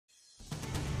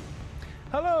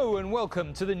Hello and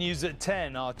welcome to the news at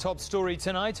 10. Our top story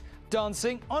tonight,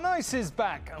 Dancing on Ice is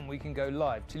back, and we can go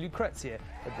live to Lucrezia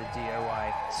at the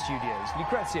DOI studios.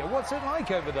 Lucrezia, what's it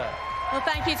like over there? Well,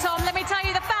 thank you, Tom. Let me tell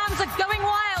you, the fans are going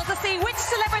wild to see which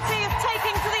celebrity is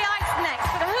taking to the ice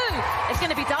next. But who is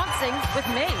going to be dancing with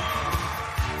me?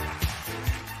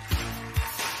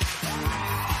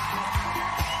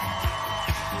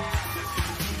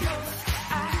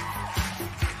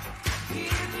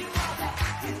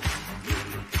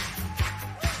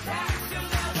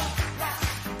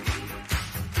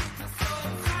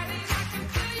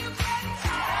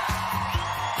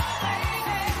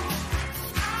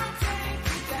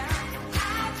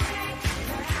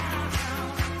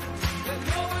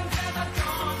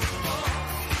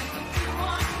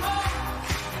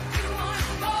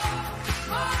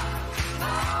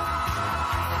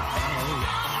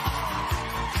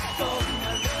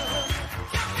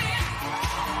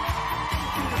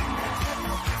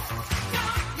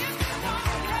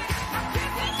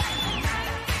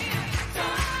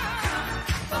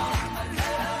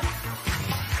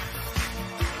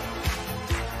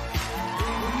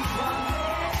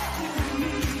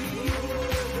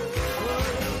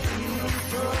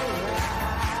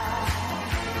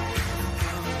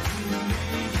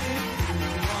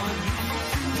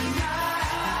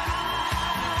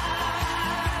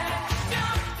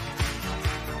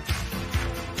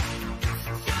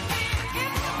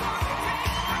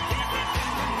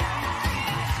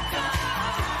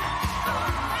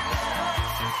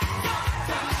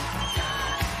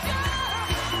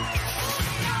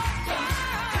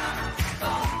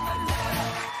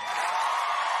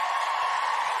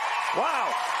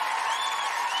 Wow!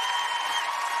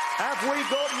 Have we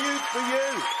got news for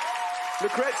you?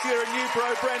 Lucrezia and new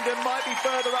pro Brendyn might be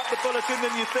further up the bulletin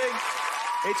than you think.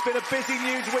 It's been a busy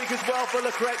news week as well for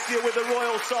Lucrezia with the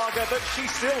royal saga, but she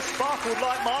still sparkled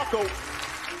like Markle.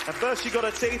 And first she got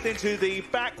her teeth into the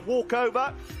back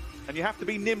walkover, and you have to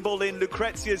be nimble in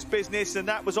Lucrezia's business, and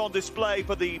that was on display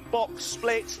for the box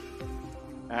split.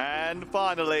 And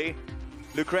finally,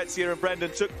 Lucrezia and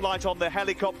Brendyn took flight on the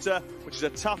helicopter, which is a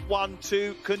tough one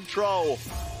to control.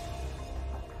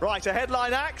 Right, a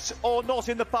headline act or not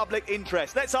in the public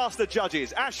interest? Let's ask the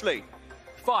judges. Ashley?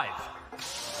 5.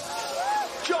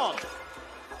 John?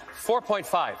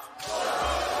 4.5.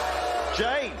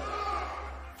 Jane?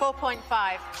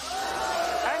 4.5.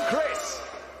 And Chris?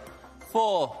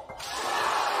 4.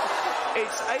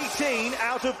 It's 18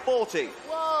 out of 40.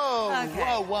 Whoa,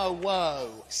 Okay.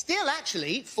 whoa. Still,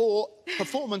 actually, for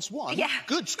performance one, Yeah.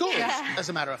 good scores, Yeah. as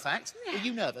a matter of fact. Were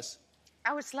you nervous?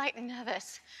 I was slightly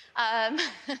nervous.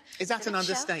 Is that an Sure.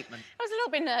 understatement? I was a little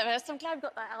bit nervous. I'm glad I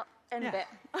got that out in a bit.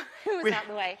 It was out of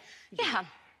the way. Yeah.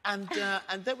 And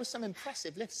there were some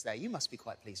impressive lifts there. You must be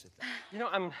quite pleased with that. You know,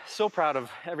 I'm so proud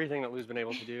of everything that Lou's been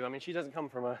able to do. I mean, she doesn't come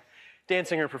from a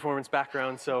dancing or performance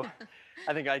background, so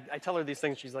I think I tell her these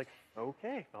things, she's like,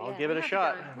 okay, I'll give it a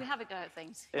shot. We have a go at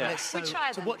things. Yeah. Yes, so, We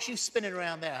try to them. watch you spinning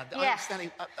around there, Yeah. I'm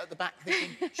standing at the back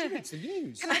thinking, she needs the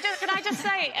news. Can I just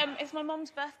say, it's my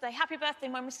mum's birthday. Happy birthday,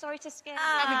 Mum. We're sorry to scare you.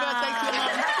 Happy birthday to your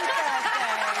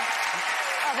mum.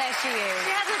 Oh, there she is.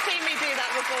 She hasn't seen me do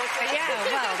that before, so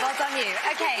Yeah, well done you.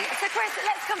 OK, so Chris,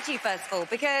 let's come to you first of all,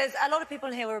 because a lot of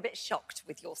people here were a bit shocked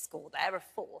with your score there of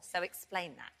 4, so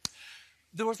explain that.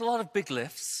 There was a lot of big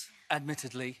lifts,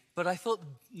 admittedly, but I thought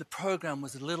the programme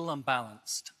was a little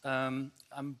unbalanced. I'm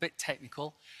a bit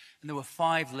technical, and there were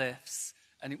 5 lifts,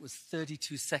 and it was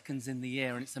 32 seconds in the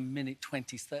air, and it's a minute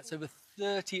 20. So that's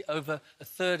over a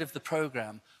third of the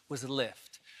programme was a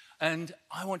lift. And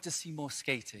I want to see more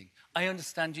skating. I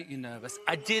understand you're nervous.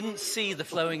 I didn't see the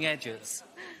flowing edges.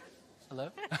 Hello?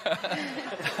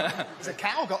 There's a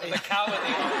cow got in. The cow at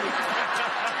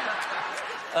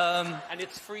the and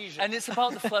it's Frisian. And it's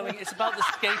about the flowing, it's about the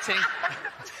skating.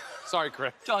 Sorry,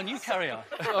 Chris. John, you carry on.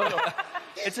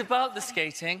 It's about the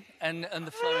skating and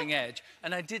the flowing edge.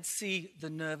 And I did see the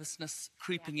nervousness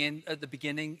creeping in at the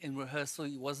beginning in rehearsal.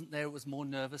 It wasn't there. It was more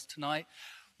nervous tonight.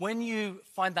 When you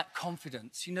find that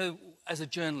confidence, you know, as a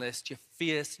journalist, you're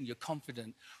fierce and you're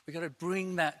confident. We've got to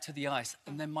bring that to the ice,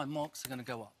 and then my marks are going to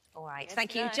go up. All right,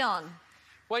 thank you. John?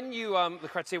 When you,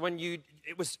 Lucrezia,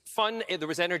 it was fun, there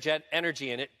was energy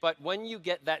in it, but when you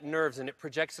get that nerves and it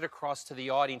projects it across to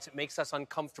the audience, it makes us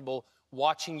uncomfortable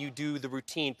watching you do the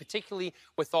routine, particularly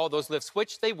with all those lifts,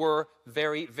 which they were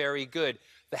very, very good.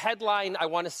 The headline I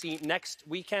want to see next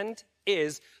weekend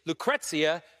is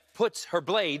Lucrezia puts her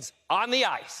blades on the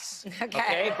ice.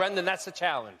 Okay, Brendyn, that's the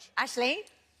challenge. Ashley?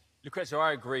 Lucrezia,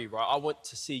 I agree, right? I want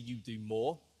to see you do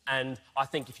more. And I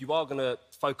think if you are going to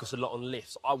focus a lot on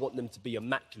lifts, I want them to be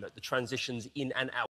immaculate. The transitions in and out.